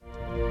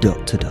The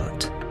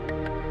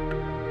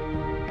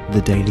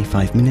daily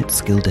 5-minute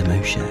skill demo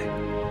show.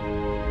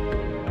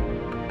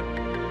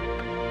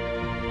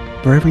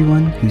 For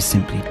everyone who's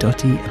simply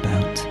dotty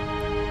about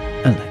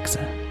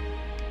Alexa.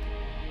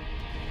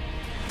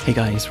 Hey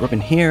guys,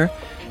 Robin here.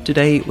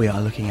 Today we are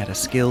looking at a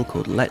skill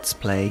called Let's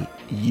Play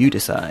You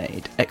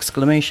Decide! !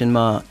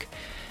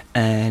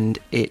 And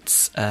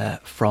it's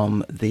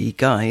from the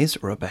guys,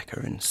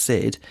 Rebecca and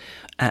Sid,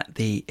 at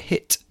the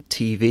hit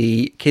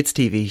kids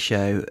TV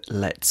show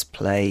Let's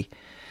Play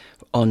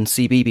on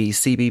CBeebies.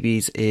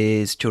 CBeebies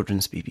is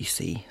children's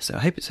BBC, so I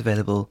hope it's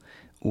available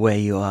where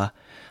you are.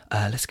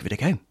 Let's give it a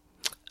go.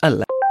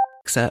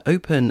 Alexa,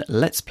 open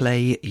Let's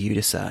Play You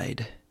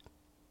Decide.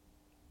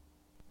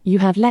 You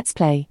have Let's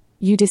Play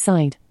You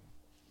Decide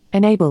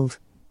enabled.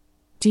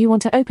 Do you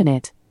want to open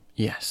it?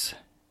 Yes.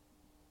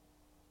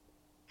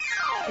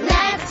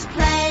 Let's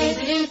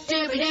play.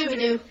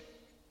 Doo-doo-doo-doo-doo.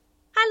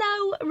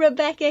 Hello,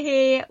 Rebecca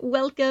here.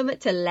 Welcome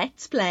to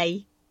Let's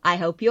Play. I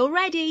hope you're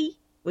ready.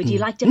 Would you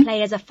like to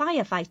play as a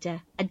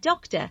firefighter, a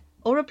doctor,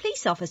 or a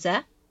police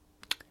officer?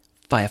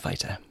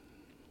 Firefighter.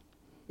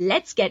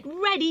 Let's get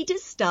ready to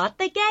start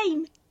the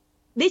game.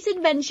 This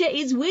adventure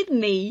is with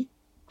me.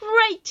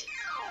 Great!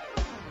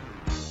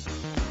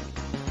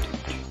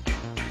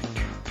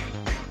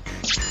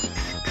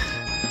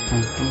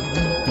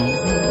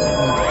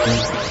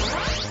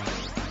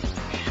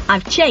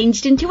 I've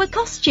changed into a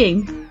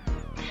costume.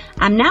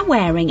 I'm now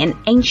wearing an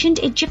ancient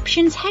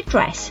Egyptian's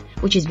headdress,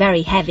 which is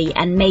very heavy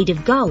and made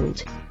of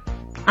gold.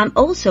 I'm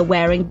also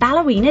wearing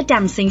ballerina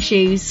dancing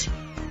shoes.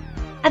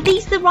 Are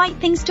these the right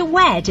things to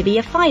wear to be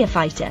a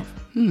firefighter?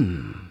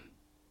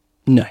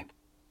 No.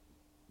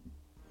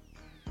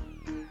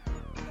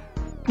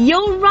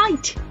 You're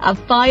right. A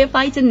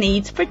firefighter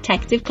needs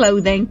protective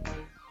clothing.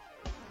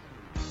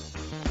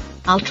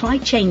 I'll try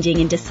changing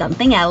into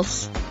something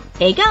else.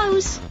 Here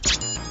goes.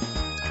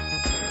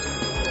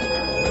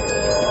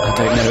 I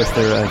don't know if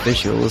there are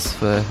visuals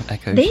for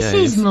Echo This shows.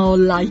 is more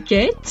like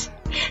it.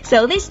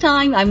 So this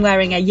time I'm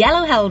wearing a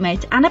yellow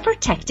helmet and a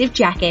protective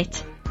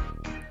jacket.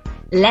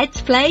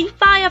 Let's play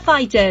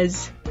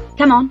firefighters.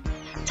 Come on,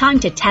 time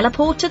to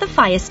teleport to the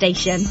fire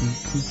station.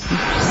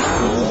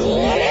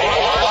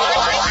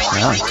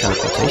 Ah,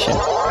 teleportation.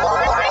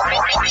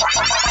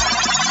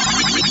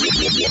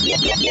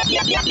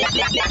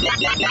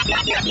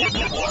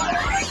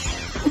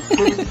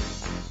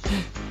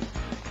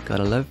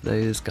 Gotta love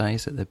those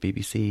guys at the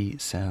BBC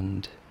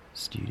Sound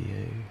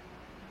Studio.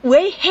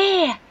 We're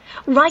here,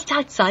 right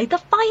outside the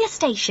fire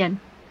station.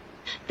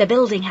 The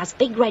building has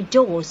big red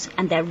doors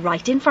and they're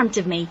right in front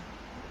of me.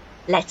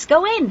 Let's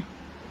go in.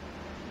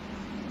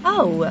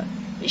 Oh,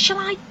 shall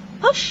I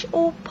push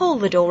or pull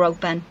the door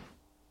open?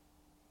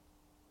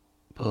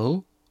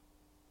 Pull?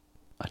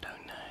 I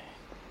don't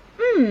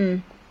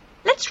know.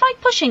 Let's try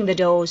pushing the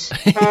doors.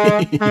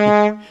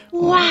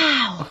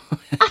 Wow!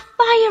 A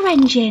fire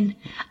engine!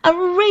 A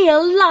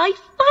real life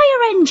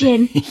fire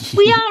engine!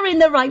 We are in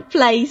the right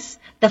place.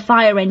 The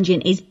fire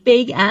engine is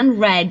big and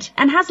red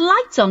and has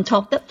lights on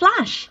top that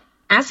flash.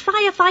 As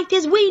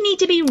firefighters, we need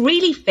to be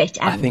really fit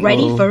and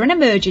ready for an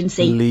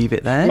emergency. Leave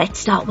it there. Let's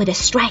start with a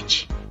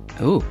stretch.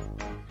 Oh.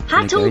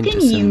 How tall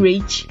can you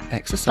reach?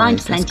 Exercise. Find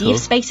plenty of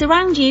space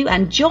around you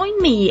and join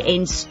me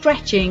in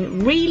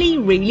stretching really,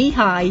 really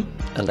high.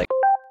 Alexa,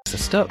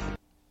 stop.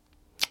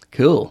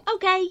 Cool.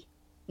 Okay,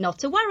 not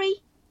to worry.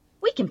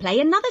 We can play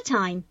another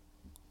time.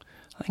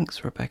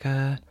 Thanks,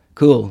 Rebecca.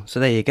 Cool. So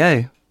there you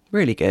go.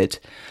 Really good.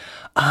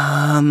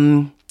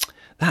 That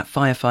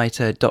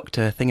firefighter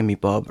Dr.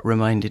 Thingamabob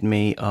reminded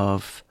me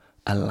of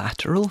a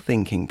lateral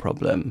thinking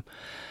problem.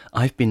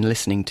 I've been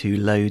listening to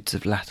loads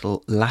of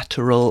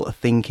lateral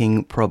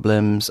thinking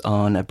problems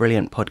on a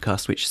brilliant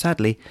podcast, which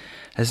sadly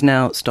has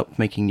now stopped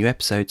making new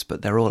episodes,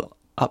 but they're all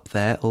up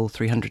there, all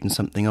 300 and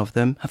something of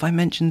them. Have I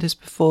mentioned this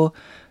before?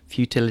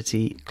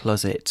 Futility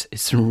Closet.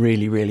 It's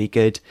really, really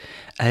good.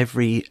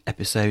 Every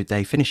episode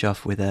they finish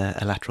off with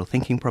a lateral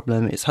thinking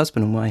problem. It's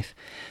husband and wife,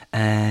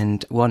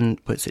 and one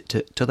puts it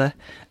to t'other,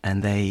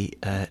 and they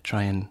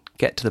try and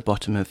get to the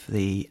bottom of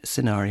the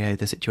scenario,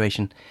 the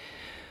situation,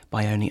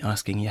 by only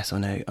asking yes or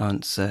no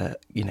answer,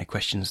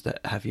 questions that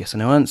have yes or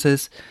no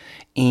answers.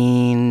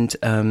 And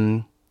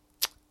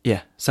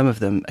some of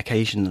them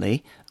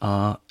occasionally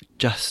are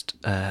just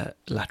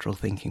lateral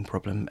thinking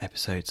problem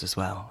episodes as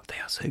well. They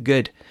are so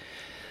good.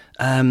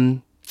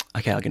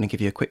 Okay, I'm going to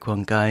give you a quick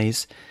one,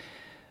 guys.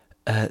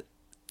 The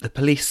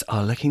police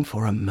are looking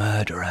for a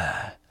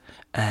murderer,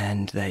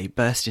 and they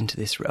burst into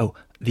this... Oh,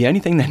 the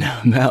only thing they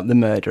know about the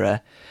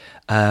murderer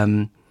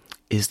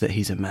is that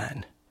he's a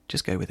man.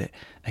 Just go with it,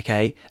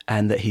 okay?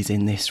 And that he's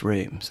in this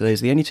room. So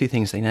those are the only two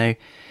things they know.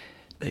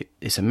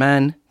 It's a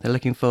man they're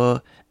looking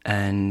for,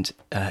 and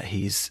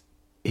he's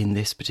in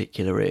this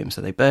particular room.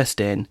 So they burst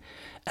in,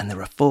 and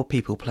there are 4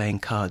 people playing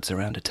cards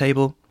around a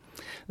table.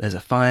 There's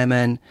a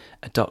fireman,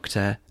 a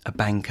doctor, a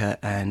banker,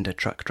 and a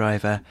truck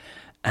driver,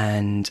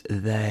 and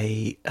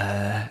they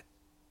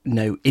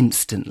know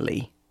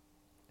instantly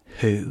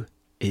who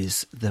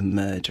is the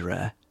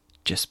murderer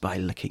just by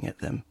looking at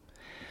them.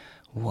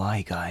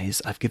 Why,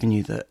 guys, I've given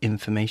you the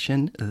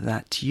information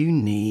that you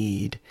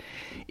need.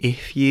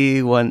 If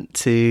you want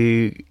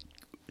to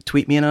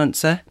tweet me an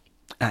answer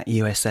at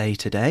USA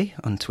Today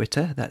on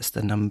Twitter, that's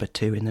the number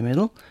 2 in the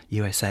middle,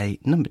 USA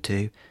number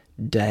 2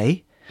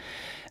 day.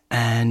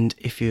 And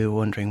if you're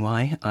wondering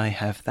why I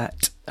have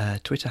that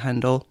Twitter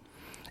handle,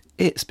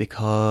 it's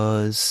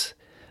because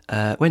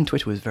when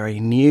Twitter was very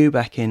new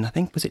back in, I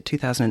think, was it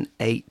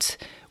 2008,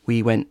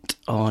 we went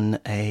on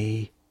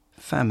a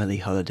family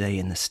holiday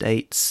in the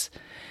States,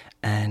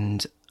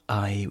 and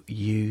I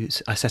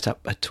set up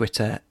a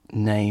Twitter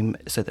name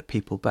so that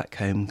people back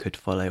home could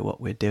follow what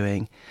we're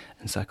doing,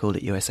 and so I called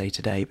it USA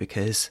Today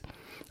because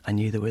I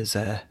knew there was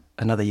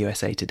another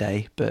USA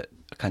Today, but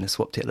I kind of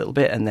swapped it a little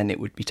bit, and then it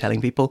would be telling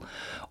people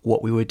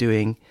what we were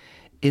doing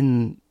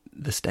in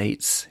the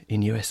States,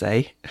 in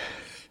USA,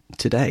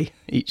 today,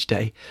 each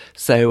day.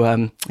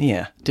 So,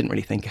 didn't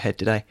really think ahead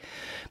today.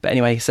 But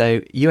anyway,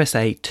 so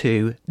USA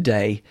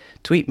Today.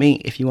 Tweet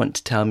me if you want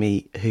to tell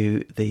me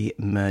who the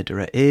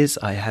murderer is.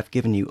 I have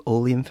given you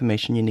all the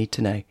information you need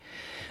to know.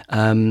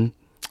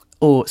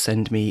 Or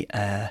send me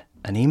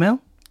an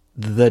email,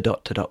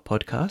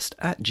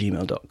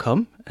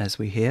 the.podcast@gmail.com, as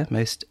we hear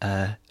most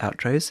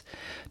outros.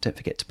 Don't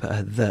forget to put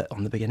a the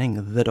on the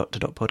beginning,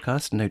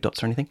 the.podcast, no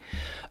dots or anything,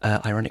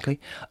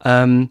 ironically.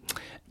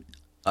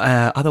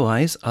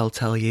 Otherwise, I'll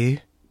tell you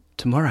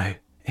tomorrow,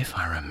 if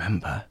I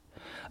remember.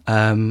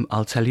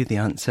 I'll tell you the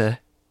answer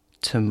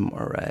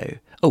tomorrow.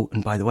 Oh,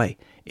 and by the way,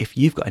 if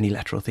you've got any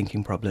lateral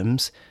thinking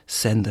problems,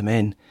 send them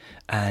in,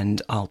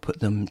 and I'll put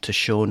them to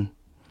Sean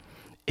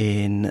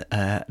in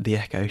the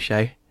Echo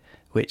Show,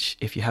 which,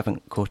 if you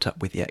haven't caught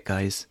up with yet,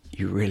 guys,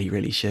 you really,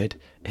 really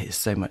should. It's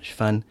so much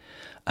fun.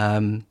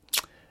 So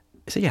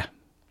yeah,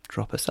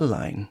 drop us a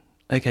line.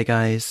 Okay,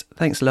 guys,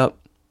 thanks a lot.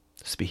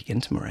 Speak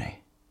again tomorrow.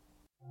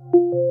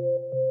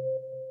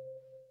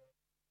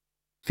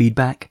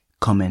 Feedback,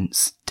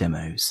 comments,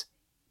 demos.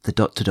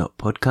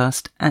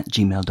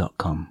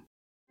 The.podcast@gmail.com.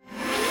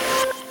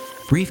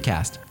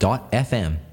 Briefcast.fm